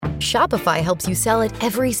Shopify helps you sell at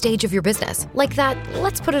every stage of your business. Like that,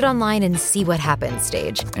 let's put it online and see what happens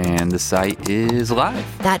stage. And the site is live.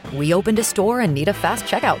 That we opened a store and need a fast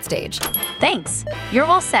checkout stage. Thanks. You're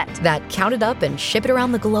all set. That count it up and ship it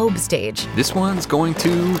around the globe stage. This one's going to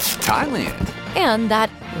Thailand. And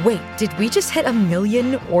that, wait, did we just hit 1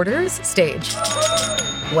 million orders stage?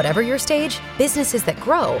 Whatever your stage, businesses that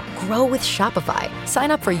grow with Shopify.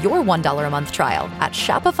 Sign up for your $1 a month trial at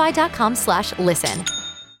shopify.com/listen.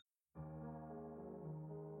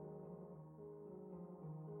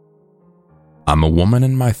 I'm a woman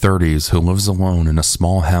in my 30s who lives alone in a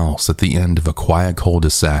small house at the end of a quiet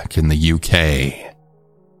cul-de-sac in the UK.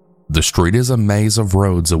 The street is a maze of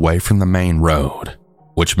roads away from the main road,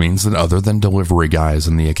 which means that other than delivery guys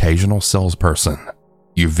and the occasional salesperson,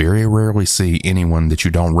 you very rarely see anyone that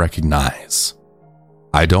you don't recognize.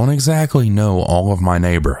 I don't exactly know all of my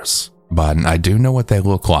neighbors, but I do know what they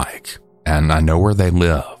look like, and I know where they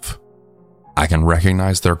live. I can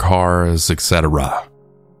recognize their cars, etc.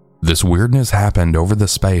 This weirdness happened over the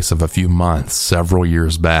space of a few months several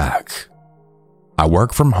years back. I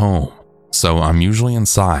work from home, so I'm usually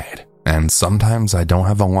inside, and sometimes I don't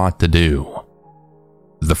have a lot to do.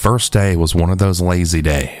 The first day was one of those lazy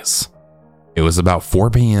days. It was about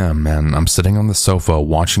 4 p.m. and I'm sitting on the sofa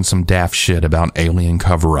watching some daft shit about alien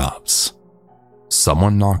cover-ups.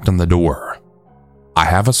 Someone knocked on the door. I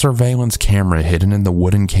have a surveillance camera hidden in the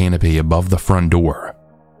wooden canopy above the front door,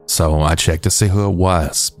 so I checked to see who it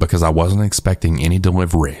was because I wasn't expecting any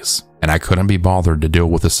deliveries and I couldn't be bothered to deal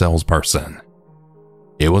with a salesperson.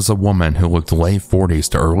 It was a woman who looked late 40s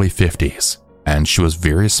to early 50s, and she was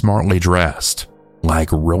very smartly dressed, like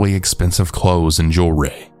really expensive clothes and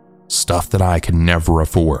jewelry. Stuff that I could never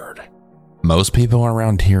afford. Most people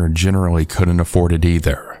around here generally couldn't afford it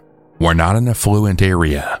either. We're not an affluent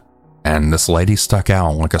area, and this lady stuck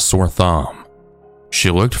out like a sore thumb. She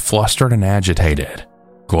looked flustered and agitated,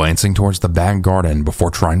 glancing towards the back garden before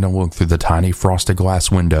trying to look through the tiny frosted glass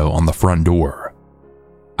window on the front door.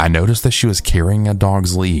 I noticed that she was carrying a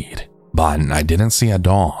dog's lead, but I didn't see a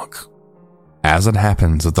dog. As it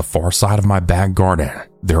happens, at the far side of my back garden,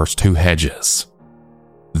 there's 2 hedges.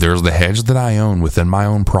 There's the hedge that I own within my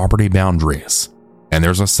own property boundaries, and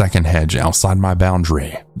there's a second hedge outside my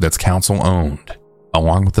boundary that's council owned,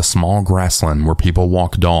 along with a small grassland where people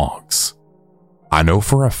walk dogs. I know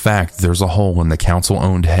for a fact there's a hole in the council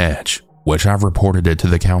owned hedge, which I've reported it to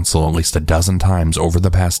the council at least a dozen times over the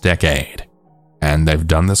past decade, and they've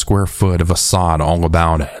done the square foot of a sod all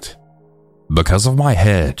about it. Because of my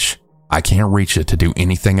hedge, I can't reach it to do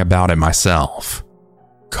anything about it myself.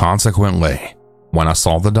 Consequently, when I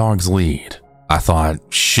saw the dog's lead, I thought,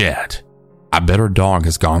 shit, I bet her dog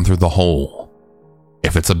has gone through the hole.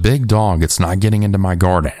 If it's a big dog, it's not getting into my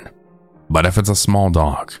garden. But if it's a small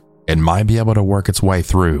dog, it might be able to work its way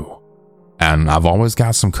through. And I've always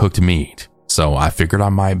got some cooked meat, so I figured I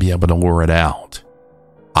might be able to lure it out.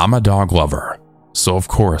 I'm a dog lover, so of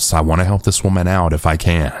course I want to help this woman out if I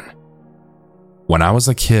can. When I was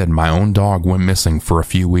a kid, my own dog went missing for a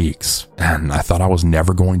few weeks, and I thought I was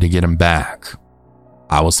never going to get him back.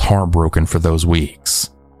 I was heartbroken for those weeks,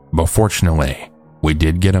 but fortunately, we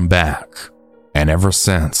did get him back, and ever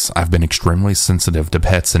since, I've been extremely sensitive to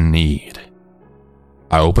pets in need.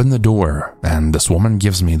 I opened the door, and this woman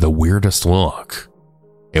gives me the weirdest look.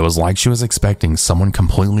 It was like she was expecting someone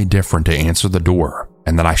completely different to answer the door,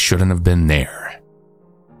 and that I shouldn't have been there.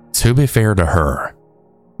 To be fair to her,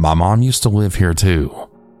 my mom used to live here too,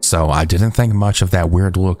 so I didn't think much of that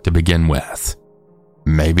weird look to begin with.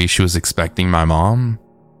 Maybe she was expecting my mom?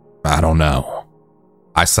 I don't know.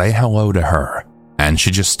 I say hello to her, and she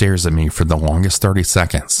just stares at me for the longest 30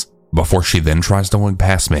 seconds before she then tries to look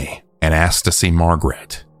past me and asks to see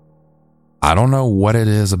Margaret. I don't know what it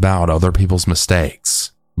is about other people's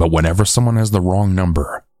mistakes, but whenever someone has the wrong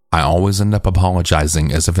number, I always end up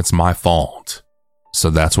apologizing as if it's my fault. So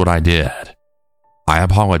that's what I did. I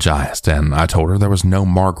apologized, and I told her there was no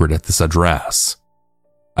Margaret at this address.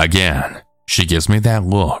 Again, she gives me that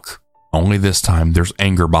look, only this time there's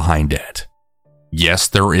anger behind it. Yes,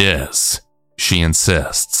 there is, she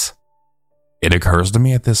insists. It occurs to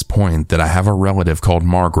me at this point that I have a relative called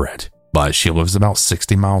Margaret, but she lives about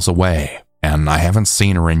 60 miles away, and I haven't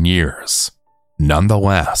seen her in years.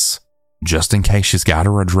 Nonetheless, just in case she's got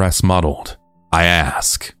her address muddled, I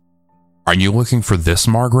ask, "Are you looking for this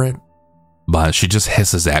Margaret?" But she just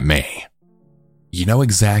hisses at me. "You know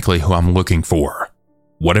exactly who I'm looking for.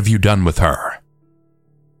 What have you done with her?"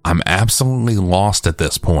 I'm absolutely lost at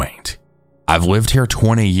this point. I've lived here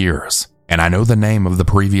 20 years, and I know the name of the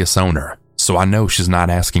previous owner, so I know she's not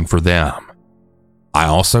asking for them. I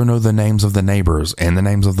also know the names of the neighbors and the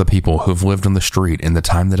names of the people who've lived on the street in the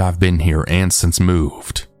time that I've been here and since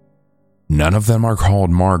moved. None of them are called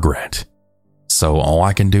Margaret, so all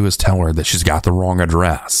I can do is tell her that she's got the wrong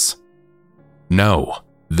address. No,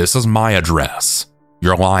 this is my address.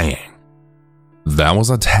 You're lying. That was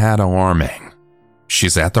a tad alarming.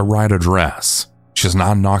 She's at the right address. She's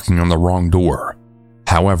not knocking on the wrong door.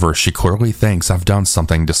 However, she clearly thinks I've done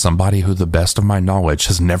something to somebody who, to the best of my knowledge,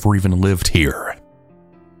 has never even lived here.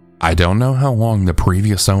 I don't know how long the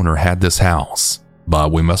previous owner had this house,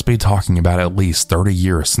 but we must be talking about at least 30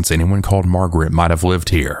 years since anyone called Margaret might have lived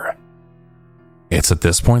here. It's at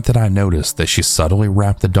this point that I notice that she subtly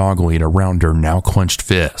wrapped the dog lead around her now clenched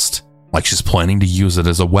fist, like she's planning to use it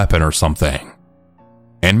as a weapon or something.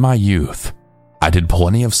 In my youth, I did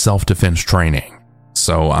plenty of self-defense training,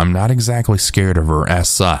 so I'm not exactly scared of her as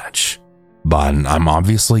such, but I'm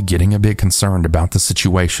obviously getting a bit concerned about the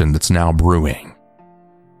situation that's now brewing.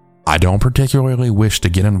 I don't particularly wish to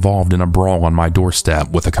get involved in a brawl on my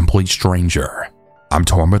doorstep with a complete stranger. I'm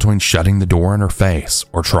torn between shutting the door in her face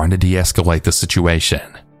or trying to de-escalate the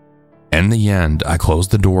situation. In the end, I close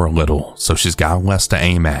the door a little so she's got less to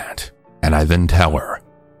aim at, and I then tell her,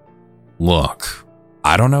 "Look,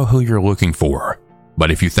 I don't know who you're looking for,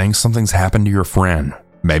 but if you think something's happened to your friend,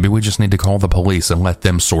 maybe we just need to call the police and let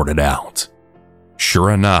them sort it out."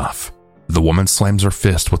 Sure enough, the woman slams her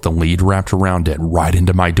fist with the lead wrapped around it right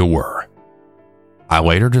into my door. I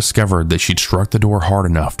later discovered that she'd struck the door hard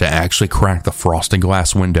enough to actually crack the frosted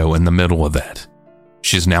glass window in the middle of it.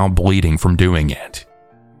 She's now bleeding from doing it.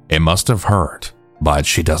 It must have hurt, but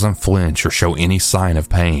she doesn't flinch or show any sign of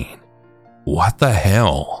pain. What the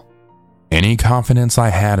hell? Any confidence I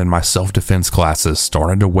had in my self-defense classes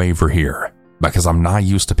started to waver here because I'm not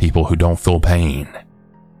used to people who don't feel pain.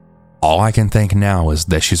 All I can think now is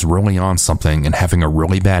that she's really on something and having a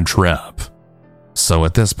really bad trip. So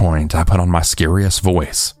at this point, I put on my scariest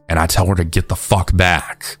voice and I tell her to get the fuck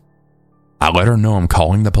back. I let her know I'm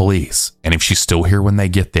calling the police, and if she's still here when they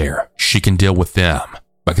get there, she can deal with them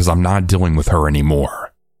because I'm not dealing with her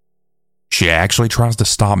anymore. She actually tries to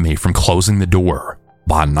stop me from closing the door,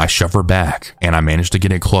 but I shove her back and I manage to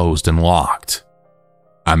get it closed and locked.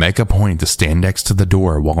 I make a point to stand next to the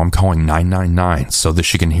door while I'm calling 999 so that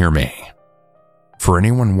she can hear me. For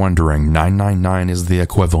anyone wondering, 999 is the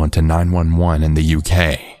equivalent to 911 in the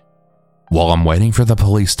UK. While I'm waiting for the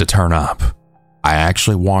police to turn up, I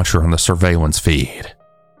actually watch her on the surveillance feed.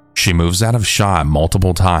 She moves out of shot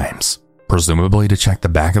multiple times, presumably to check the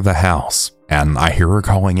back of the house, and I hear her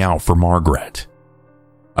calling out for Margaret.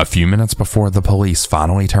 A few minutes before the police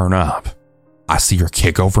finally turn up, I see her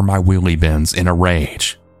kick over my wheelie bins in a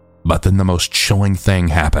rage, but then the most chilling thing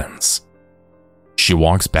happens. She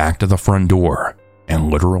walks back to the front door and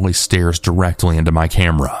literally stares directly into my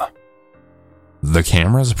camera. The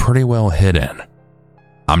camera's pretty well hidden.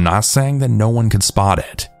 I'm not saying that no one could spot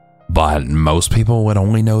it, but most people would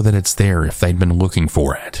only know that it's there if they'd been looking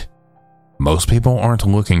for it. Most people aren't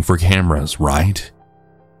looking for cameras, right?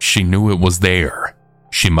 She knew it was there.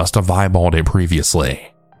 She must have eyeballed it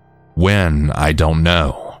previously. When, I don't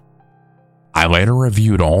know. I later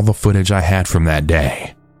reviewed all the footage I had from that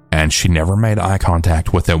day, and she never made eye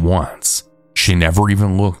contact with it once. She never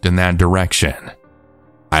even looked in that direction.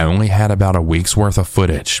 I only had about a week's worth of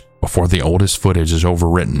footage before the oldest footage is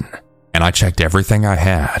overwritten, and I checked everything I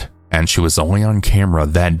had, and she was only on camera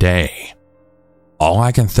that day. All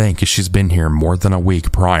I can think is she's been here more than a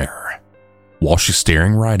week prior. While she's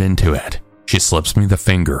staring right into it, she slips me the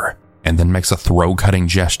finger and then makes a throat-cutting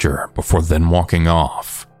gesture before then walking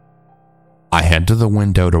off. I head to the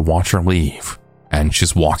window to watch her leave, and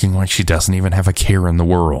she's walking like she doesn't even have a care in the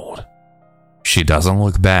world. She doesn't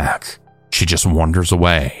look back, she just wanders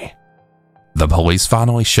away. The police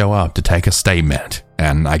finally show up to take a statement,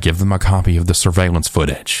 and I give them a copy of the surveillance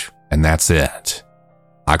footage, and that's it.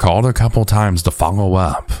 I called a couple times to follow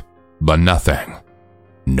up, but nothing.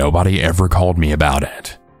 Nobody ever called me about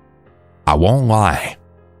it. I won't lie,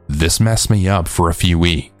 this messed me up for a few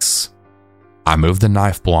weeks. I moved the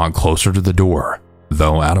knife block closer to the door,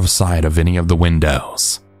 though out of sight of any of the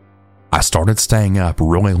windows. I started staying up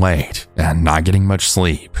really late and not getting much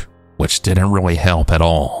sleep, which didn't really help at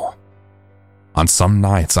all. On some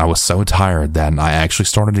nights I was so tired that I actually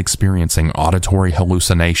started experiencing auditory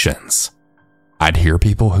hallucinations. I'd hear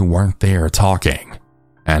people who weren't there talking,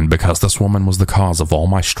 and because this woman was the cause of all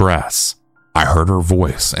my stress, I heard her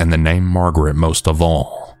voice and the name Margaret most of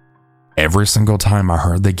all. Every single time I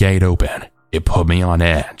heard the gate open, it put me on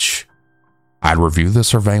edge. I'd review the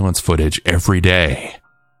surveillance footage every day.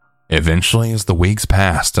 Eventually, as the weeks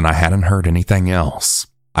passed and I hadn't heard anything else,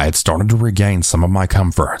 I had started to regain some of my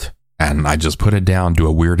comfort, and I just put it down to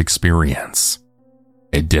a weird experience.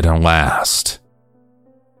 It didn't last.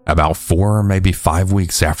 About 4 or maybe 5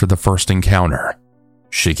 weeks after the first encounter,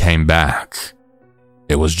 she came back.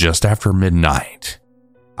 It was just after midnight.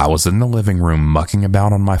 I was in the living room mucking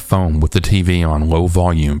about on my phone with the TV on low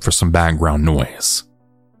volume for some background noise.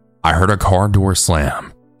 I heard a car door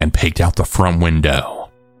slam and peeked out the front window.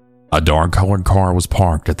 A dark-colored car was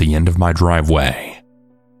parked at the end of my driveway.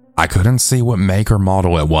 I couldn't see what make or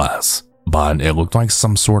model it was, but it looked like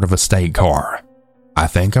some sort of estate car. I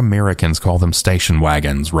think Americans call them station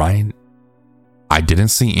wagons, right? I didn't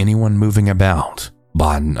see anyone moving about,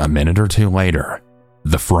 but a minute or two later,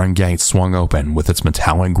 the front gate swung open with its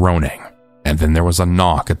metallic groaning, and then there was a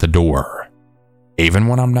knock at the door. Even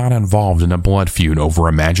when I'm not involved in a blood feud over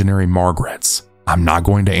imaginary Margarets, I'm not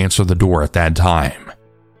going to answer the door at that time.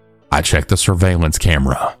 I checked the surveillance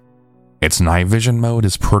camera. Its night vision mode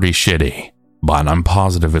is pretty shitty, but I'm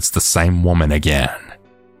positive it's the same woman again.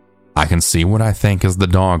 I can see what I think is the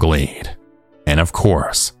dog lead, and of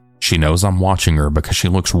course, she knows I'm watching her because she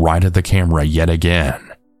looks right at the camera yet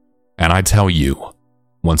again. And I tell you,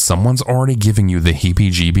 when someone's already giving you the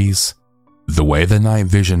heebie-jeebies, the way the night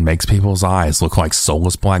vision makes people's eyes look like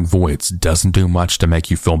soulless black voids doesn't do much to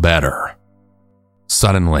make you feel better.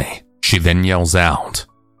 Suddenly, she then yells out,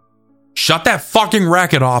 "Shut that fucking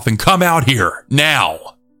racket off and come out here, now!"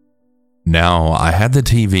 Now, I had the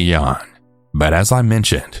TV on, but as I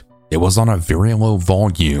mentioned, it was on a very low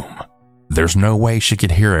volume. There's no way she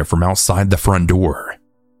could hear it from outside the front door.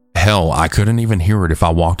 Hell, I couldn't even hear it if I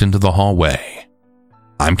walked into the hallway.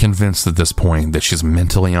 I'm convinced at this point that she's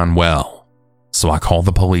mentally unwell, so I call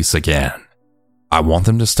the police again. I want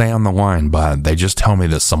them to stay on the line, but they just tell me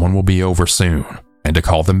that someone will be over soon and to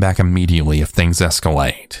call them back immediately if things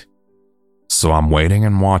escalate. So I'm waiting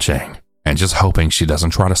and watching and just hoping she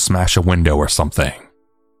doesn't try to smash a window or something.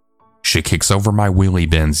 She kicks over my wheelie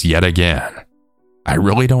bins yet again. I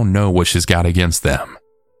really don't know what she's got against them.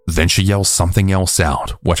 Then she yells something else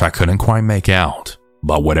out, which I couldn't quite make out,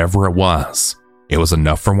 but whatever it was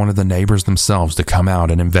enough for one of the neighbors themselves to come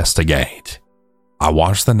out and investigate. I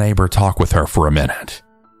watched the neighbor talk with her for a minute.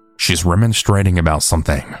 She's remonstrating about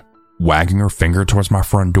something, wagging her finger towards my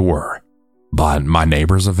front door, but my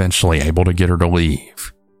neighbor's eventually able to get her to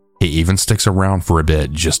leave. He even sticks around for a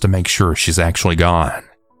bit just to make sure she's actually gone.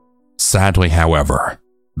 Sadly, however,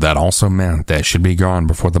 that also meant that she'd be gone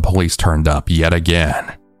before the police turned up yet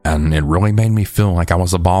again, and it really made me feel like I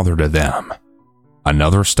was a bother to them.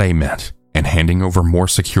 Another statement, and handing over more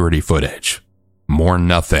security footage. More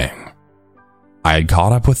nothing. I had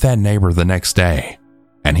caught up with that neighbor the next day,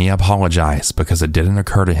 and he apologized because it didn't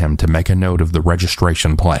occur to him to make a note of the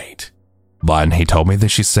registration plate. But he told me that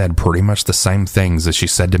she said pretty much the same things as she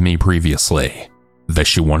said to me previously, that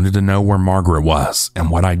she wanted to know where Margaret was and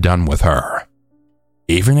what I'd done with her.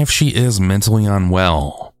 Even if she is mentally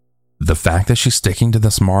unwell, the fact that she's sticking to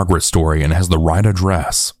this Margaret story and has the right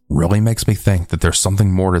address really makes me think that there's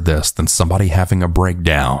something more to this than somebody having a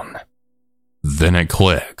breakdown. Then it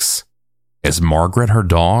clicks. Is Margaret her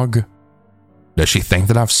dog? Does she think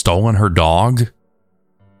that I've stolen her dog?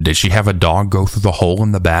 Did she have a dog go through the hole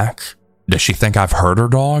in the back? Does she think I've hurt her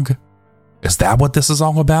dog? Is that what this is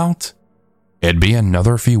all about? It'd be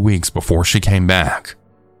another few weeks before she came back.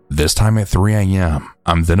 This time at 3 a.m.,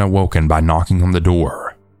 I'm then awoken by knocking on the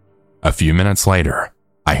door. A few minutes later,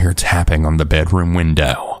 I hear tapping on the bedroom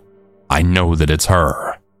window. I know that it's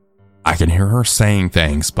her. I can hear her saying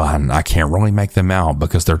things, but I can't really make them out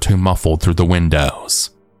because they're too muffled through the windows.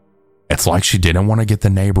 It's like she didn't want to get the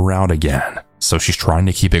neighbor out again, so she's trying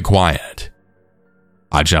to keep it quiet.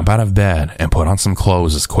 I jump out of bed and put on some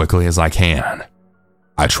clothes as quickly as I can.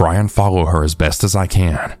 I try and follow her as best as I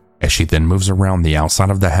can, as she then moves around the outside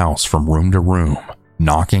of the house from room to room,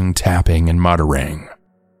 knocking, tapping, and muttering.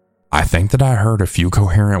 I think that I heard a few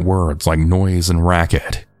coherent words like noise and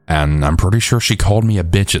racket, and I'm pretty sure she called me a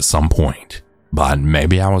bitch at some point, but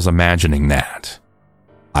maybe I was imagining that.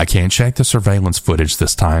 I can't check the surveillance footage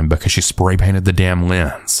this time because she spray painted the damn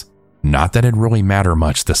lens. Not that it'd really matter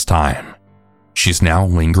much this time. She's now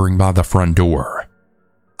lingering by the front door.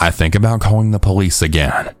 I think about calling the police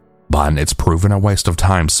again, but it's proven a waste of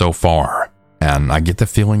time so far, and I get the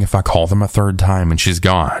feeling if I call them a third time and she's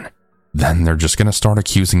gone, then they're just going to start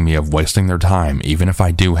accusing me of wasting their time even if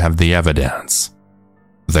I do have the evidence.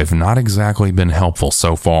 They've not exactly been helpful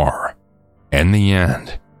so far. In the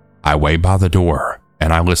end, I wait by the door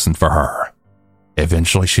and I listen for her.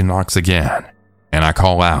 Eventually she knocks again, and I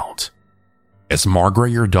call out, "Is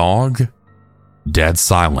Margaret your dog?" Dead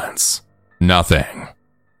silence. Nothing.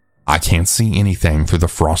 I can't see anything through the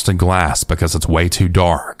frosted glass because it's way too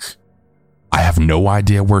dark. I have no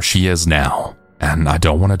idea where she is now, and I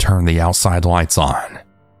don't want to turn the outside lights on.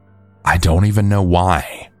 I don't even know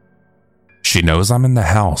why. She knows I'm in the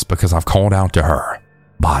house because I've called out to her,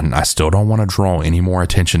 but I still don't want to draw any more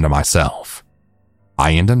attention to myself.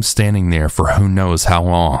 I end up standing there for who knows how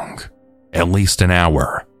long, at least an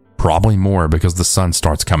hour, probably more because the sun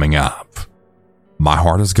starts coming up. My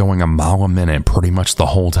heart is going a mile a minute pretty much the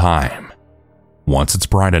whole time. Once it's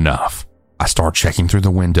bright enough, I start checking through the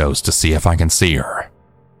windows to see if I can see her.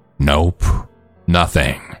 Nope,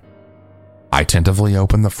 nothing. I tentatively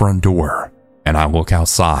open the front door and I look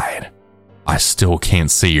outside. I still can't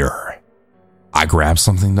see her. I grab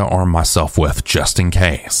something to arm myself with just in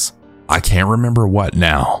case. I can't remember what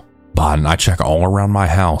now, but I check all around my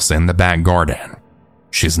house and the back garden.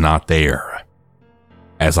 She's not there.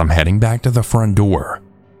 As I'm heading back to the front door,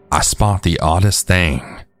 I spot the oddest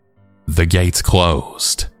thing. The gate's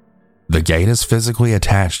closed. The gate is physically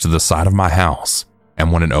attached to the side of my house,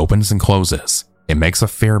 and when it opens and closes, it makes a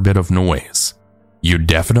fair bit of noise. You'd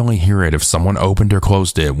definitely hear it if someone opened or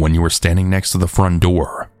closed it when you were standing next to the front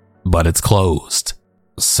door, but it's closed.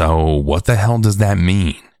 So what the hell does that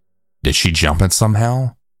mean? Did she jump it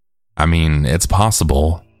somehow? I mean, it's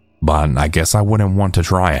possible, but I guess I wouldn't want to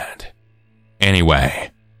try it.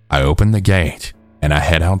 Anyway, I open the gate and I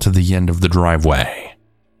head out to the end of the driveway.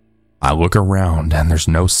 I look around and there's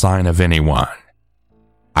no sign of anyone.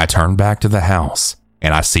 I turn back to the house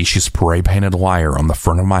and I see she's spray-painted Liar on the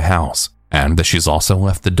front of my house and that she's also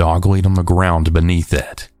left the dog lead on the ground beneath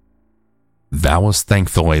it. That was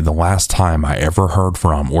thankfully the last time I ever heard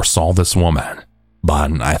from or saw this woman,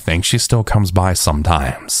 but I think she still comes by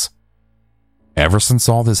sometimes. Ever since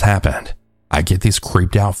all this happened, I get these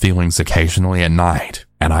creeped out feelings occasionally at night,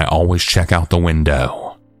 and I always check out the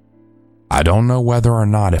window. I don't know whether or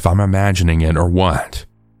not if I'm imagining it or what,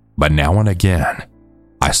 but now and again,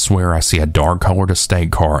 I swear I see a dark-colored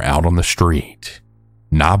estate car out on the street.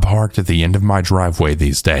 Not parked at the end of my driveway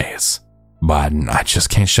these days, but I just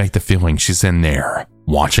can't shake the feeling she's in there,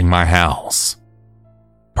 watching my house.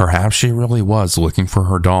 Perhaps she really was looking for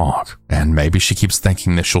her dog, and maybe she keeps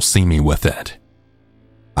thinking that she'll see me with it.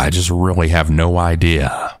 I just really have no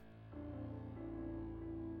idea.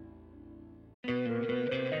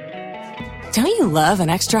 Don't you love an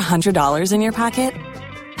extra $100 in your pocket?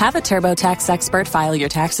 Have a TurboTax expert file your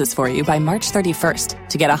taxes for you by March 31st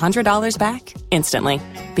to get $100 back instantly.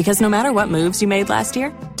 Because no matter what moves you made last year,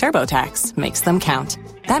 TurboTax makes them count.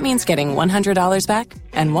 That means getting $100 back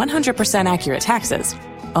and 100% accurate taxes,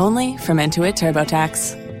 only from Intuit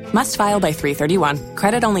TurboTax. Must file by 3/31.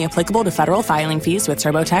 Credit only applicable to federal filing fees with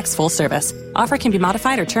TurboTax full service. Offer can be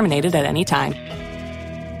modified or terminated at any time.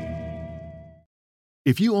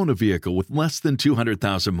 If you own a vehicle with less than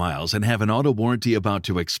 200,000 miles and have an auto warranty about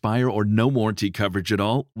to expire or no warranty coverage at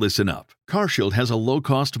all, listen up. CarShield has a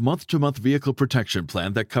low-cost month-to-month vehicle protection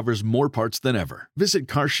plan that covers more parts than ever. Visit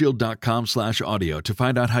carshield.com/audio to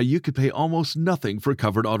find out how you could pay almost nothing for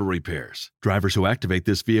covered auto repairs. Drivers who activate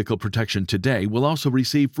this vehicle protection today will also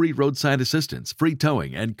receive free roadside assistance, free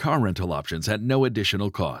towing, and car rental options at no additional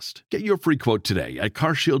cost. Get your free quote today at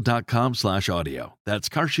carshield.com/audio. That's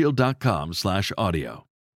carshield.com/audio.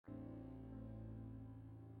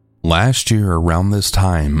 Last year, around this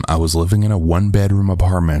time, I was living in a one-bedroom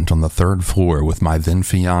apartment on the 3rd floor with my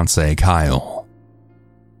then-fiancé, Kyle.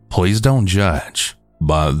 Please don't judge,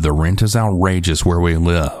 but the rent is outrageous where we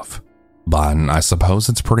live. But I suppose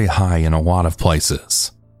it's pretty high in a lot of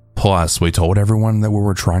places. Plus, we told everyone that we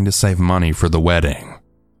were trying to save money for the wedding.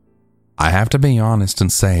 I have to be honest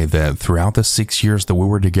and say that throughout the 6 years that we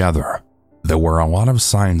were together, there were a lot of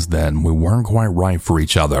signs that we weren't quite right for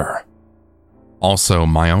each other. Also,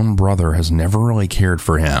 my own brother has never really cared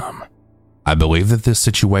for him. I believe that this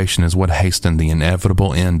situation is what hastened the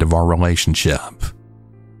inevitable end of our relationship.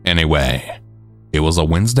 Anyway, it was a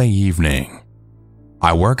Wednesday evening.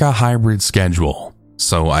 I work a hybrid schedule,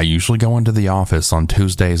 so I usually go into the office on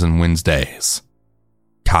Tuesdays and Wednesdays.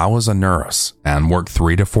 Kyle is a nurse and worked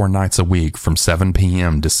 3 to 4 nights a week from 7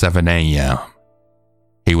 p.m. to 7 a.m.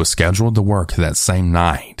 He was scheduled to work that same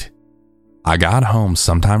night. I got home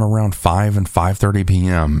sometime around 5 and 5:30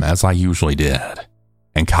 p.m. as I usually did,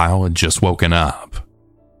 and Kyle had just woken up.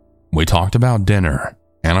 We talked about dinner,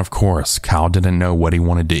 and of course, Kyle didn't know what he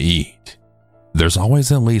wanted to eat. There's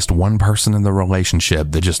always at least one person in the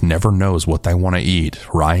relationship that just never knows what they want to eat,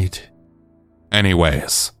 right?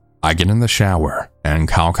 Anyways, I get in the shower, and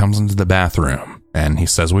Kyle comes into the bathroom, and he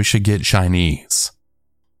says we should get Chinese.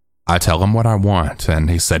 I tell him what I want, and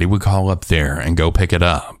he said he would call up there and go pick it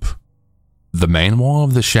up. The main wall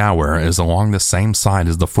of the shower is along the same side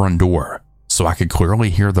as the front door, so so I could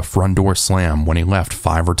clearly hear the front door slam when he left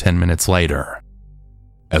 5 or 10 minutes later.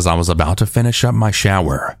 As I was about to finish up my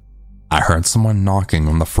shower, I heard someone knocking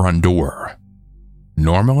on the front door.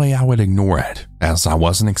 Normally I would ignore it, as I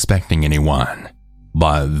wasn't expecting anyone,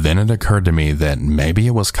 but then it occurred to me that maybe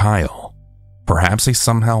it was Kyle. Perhaps he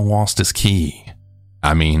somehow lost his key.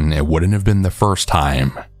 I mean, it wouldn't have been the first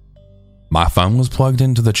time. My phone was plugged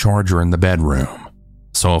into the charger in the bedroom,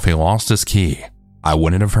 so if he lost his key, I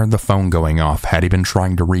wouldn't have heard the phone going off had he been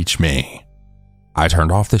trying to reach me. I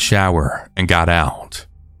turned off the shower and got out.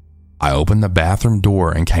 I opened the bathroom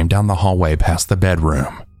door and came down the hallway past the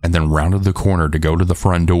bedroom and then rounded the corner to go to the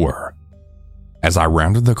front door. As I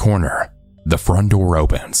rounded the corner, the front door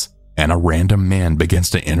opens and a random man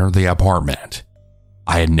begins to enter the apartment.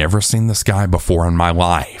 I had never seen this guy before in my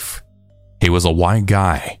life. He was a white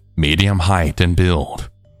guy, medium height and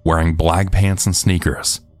build, wearing black pants and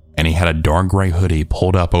sneakers, and he had a dark gray hoodie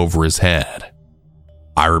pulled up over his head.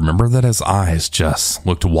 I remember that his eyes just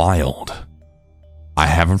looked wild. I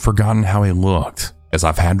haven't forgotten how he looked, as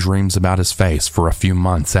I've had dreams about his face for a few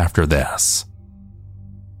months after this.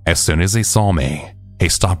 As soon as he saw me, he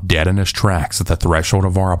stopped dead in his tracks at the threshold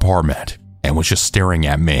of our apartment and was just staring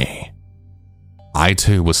at me. I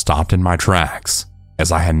too was stopped in my tracks,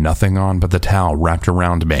 as I had nothing on but the towel wrapped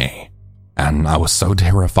around me, and I was so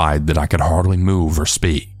terrified that I could hardly move or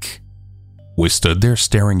speak. We stood there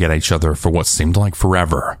staring at each other for what seemed like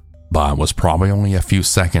forever, but was probably only a few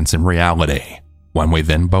seconds in reality, when we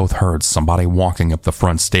then both heard somebody walking up the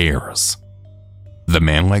front stairs. The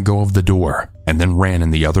man let go of the door and then ran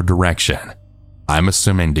in the other direction, I'm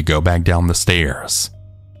assuming to go back down the stairs.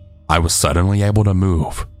 I was suddenly able to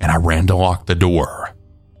move and I ran to lock the door.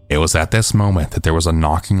 It was at this moment that there was a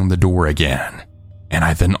knocking on the door again, and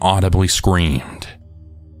I then audibly screamed.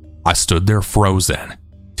 I stood there frozen,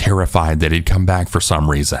 terrified that he'd come back for some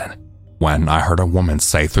reason, when I heard a woman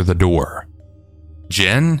say through the door,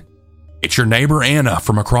 "Jen, it's your neighbor Anna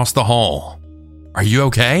from across the hall. Are you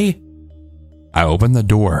okay?" I opened the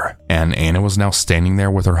door, and Anna was now standing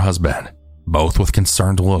there with her husband, both with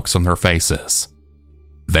concerned looks on their faces.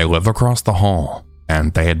 They live across the hall,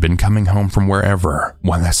 and they had been coming home from wherever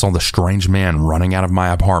when they saw the strange man running out of my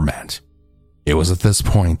apartment. It was at this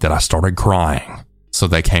point that I started crying, so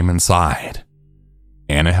they came inside.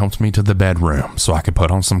 Anna helped me to the bedroom so I could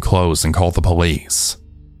put on some clothes and call the police.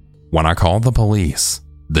 When I called the police,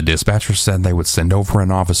 the dispatcher said they would send over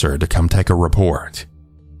an officer to come take a report.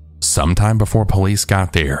 Sometime before police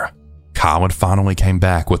got there, Kyle had finally came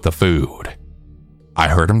back with the food. I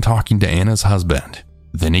heard him talking to Anna's husband,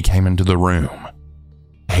 then he came into the room.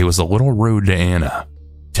 He was a little rude to Anna,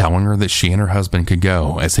 telling her that she and her husband could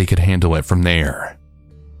go as he could handle it from there.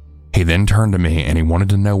 He then turned to me and he wanted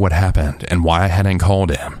to know what happened and why I hadn't called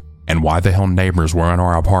him and why the hell neighbors were in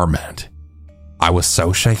our apartment. I was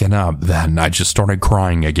so shaken up that I just started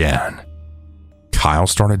crying again. Kyle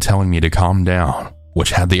started telling me to calm down,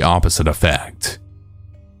 which had the opposite effect.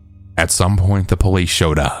 At some point the police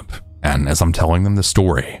showed up, and as I'm telling them the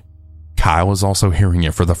story, Kyle was also hearing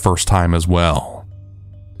it for the first time as well.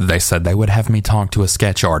 They said they would have me talk to a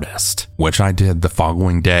sketch artist, which I did the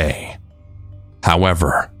following day.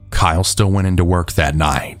 However, Kyle still went into work that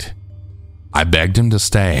night. I begged him to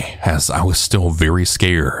stay as I was still very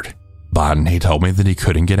scared, but he told me that he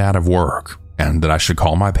couldn't get out of work and that I should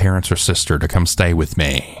call my parents or sister to come stay with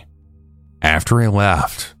me. After he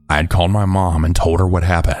left, I had called my mom and told her what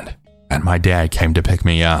happened, and my dad came to pick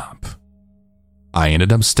me up. I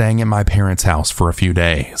ended up staying at my parents' house for a few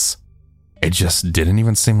days. It just didn't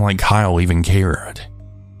even seem like Kyle even cared.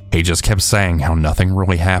 He just kept saying how nothing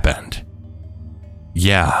really happened.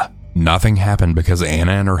 Yeah, nothing happened because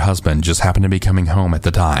Anna and her husband just happened to be coming home at the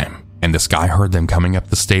time, and this guy heard them coming up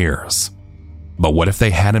the stairs. But what if they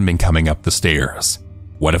hadn't been coming up the stairs?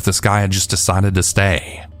 What if this guy had just decided to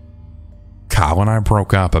stay? Kyle and I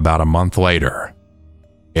broke up about a month later.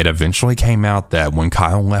 It eventually came out that when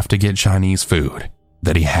Kyle left to get Chinese food,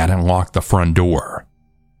 that he hadn't locked the front door.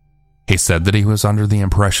 He said that he was under the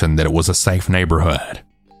impression that it was a safe neighborhood,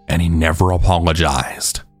 and he never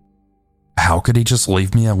apologized. How could he just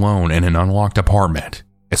leave me alone in an unlocked apartment,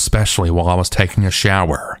 especially while I was taking a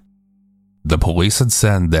shower? The police had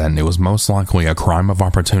said that it was most likely a crime of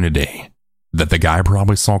opportunity, that the guy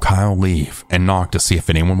probably saw Kyle leave and knocked to see if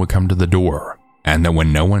anyone would come to the door, and that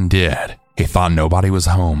when no one did, he thought nobody was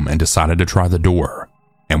home and decided to try the door,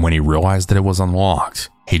 and when he realized that it was unlocked,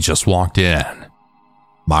 he just walked in.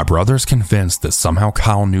 My brother's convinced that somehow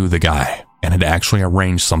Kyle knew the guy and had actually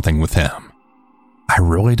arranged something with him. I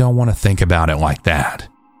really don't want to think about it like that,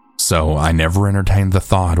 so I never entertained the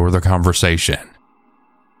thought or the conversation.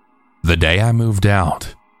 The day I moved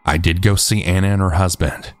out, I did go see Anna and her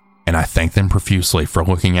husband, and I thank them profusely for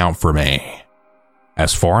looking out for me.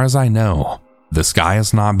 As far as I know, this guy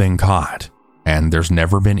has not been caught, and there's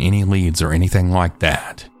never been any leads or anything like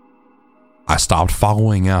that. I stopped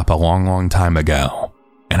following up a long time ago,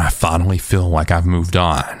 and I finally feel like I've moved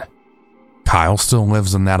on. Kyle still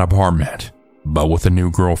lives in that apartment, but with a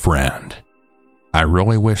new girlfriend. I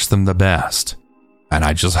really wish them the best, and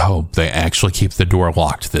I just hope they actually keep the door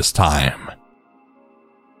locked this time.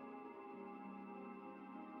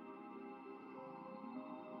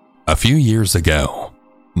 A few years ago,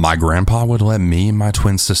 my grandpa would let me and my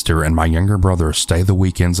twin sister and my younger brother stay the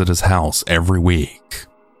weekends at his house every week.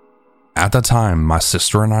 At the time, my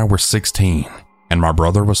sister and I were 16, and my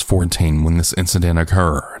brother was 14 when this incident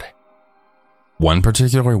occurred. One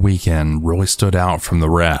particular weekend really stood out from the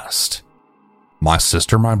rest. My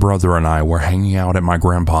sister, my brother, and I were hanging out at my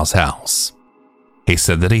grandpa's house. He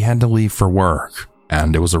said that he had to leave for work,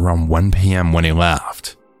 and it was around 1 p.m. when he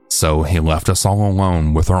left, so he left us all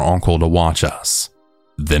alone with our uncle to watch us.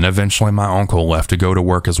 Then eventually my uncle left to go to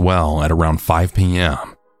work as well at around 5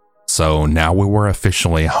 p.m., so now we were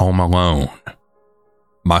officially home alone.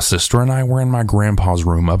 My sister and I were in my grandpa's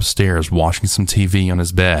room upstairs watching some TV on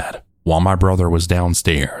his bed while my brother was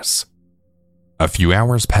downstairs. A few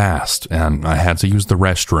hours passed and I had to use the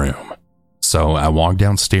restroom, so I walked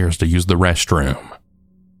downstairs to use the restroom.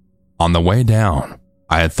 On the way down,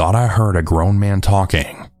 I had thought I heard a grown man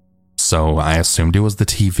talking, so I assumed it was the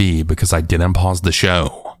TV because I didn't pause the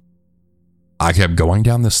show. I kept going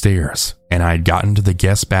down the stairs and I had gotten to the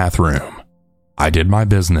guest bathroom. I did my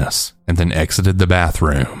business and then exited the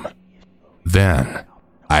bathroom. Then,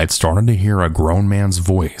 I had started to hear a grown man's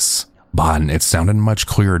voice, but it sounded much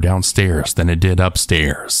clearer downstairs than it did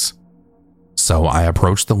upstairs. So I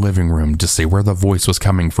approached the living room to see where the voice was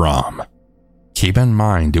coming from. Keep in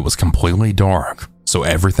mind it was completely dark, so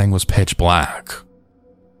everything was pitch black.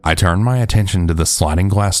 I turned my attention to the sliding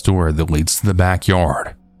glass door that leads to the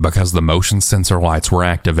backyard because the motion sensor lights were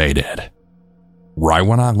activated. Right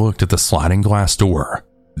when I looked at the sliding glass door,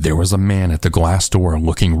 there was a man at the glass door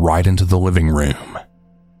looking right into the living room.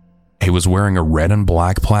 He was wearing a red and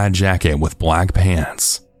black plaid jacket with black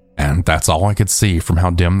pants, and that's all I could see from how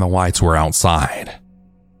dim the lights were outside.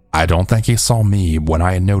 I don't think he saw me when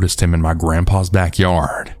I had noticed him in my grandpa's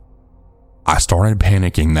backyard. I started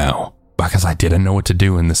panicking though, because I didn't know what to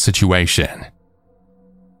do in this situation.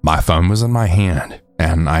 My phone was in my hand,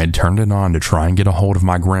 and I had turned it on to try and get a hold of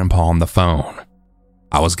my grandpa on the phone.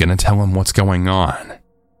 I was going to tell him what's going on,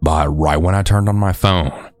 but right when I turned on my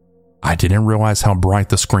phone, I didn't realize how bright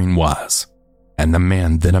the screen was, and the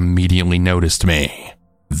man then immediately noticed me.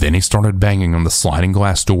 Then he started banging on the sliding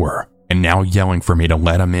glass door and now yelling for me to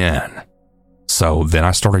let him in. So then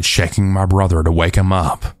I started shaking my brother to wake him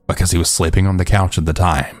up because he was sleeping on the couch at the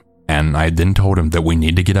time, and I then told him that we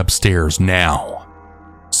need to get upstairs now.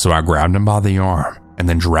 So I grabbed him by the arm and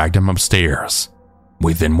then dragged him upstairs.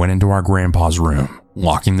 We then went into our grandpa's room,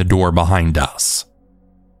 locking the door behind us.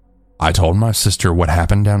 I told my sister what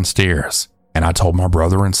happened downstairs, and I told my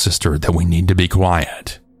brother and sister that we need to be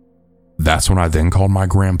quiet. That's when I then called my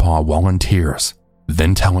grandpa while in tears,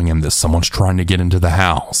 then telling him that someone's trying to get into the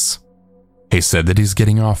house. He said that he's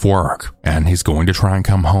getting off work and he's going to try and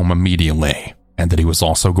come home immediately, and that he was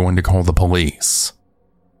also going to call the police.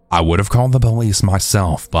 I would have called the police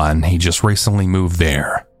myself, but he just recently moved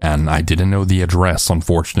there, and I didn't know the address,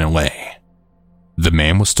 unfortunately. The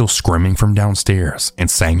man was still screaming from downstairs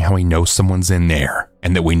and saying how he knows someone's in there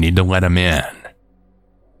and that we need to let him in.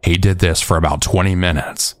 He did this for about 20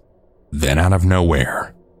 minutes. Then out of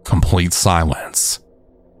nowhere, complete silence.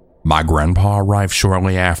 My grandpa arrived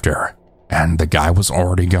shortly after, and the guy was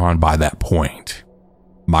already gone by that point.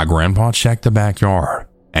 My grandpa checked the backyard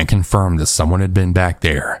and confirmed that someone had been back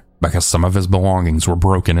there because some of his belongings were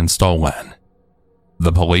broken and stolen.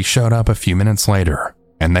 The police showed up a few minutes later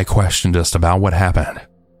and they questioned us about what happened.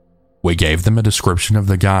 We gave them a description of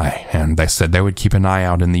the guy and they said they would keep an eye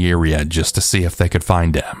out in the area just to see if they could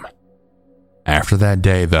find him. After that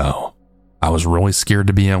day though, I was really scared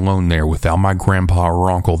to be alone there without my grandpa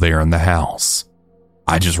or uncle there in the house.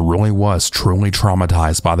 I just really was truly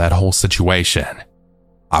traumatized by that whole situation.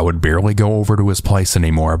 I would barely go over to his place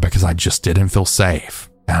anymore because I just didn't feel safe,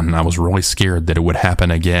 and I was really scared that it would happen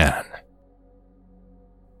again.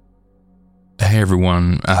 Hey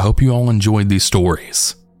everyone, I hope you all enjoyed these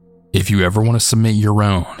stories. If you ever want to submit your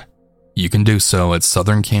own, you can do so at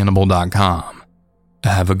southerncannibal.com.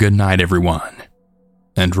 Have a good night everyone,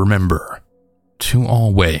 and remember to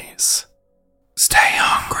always stay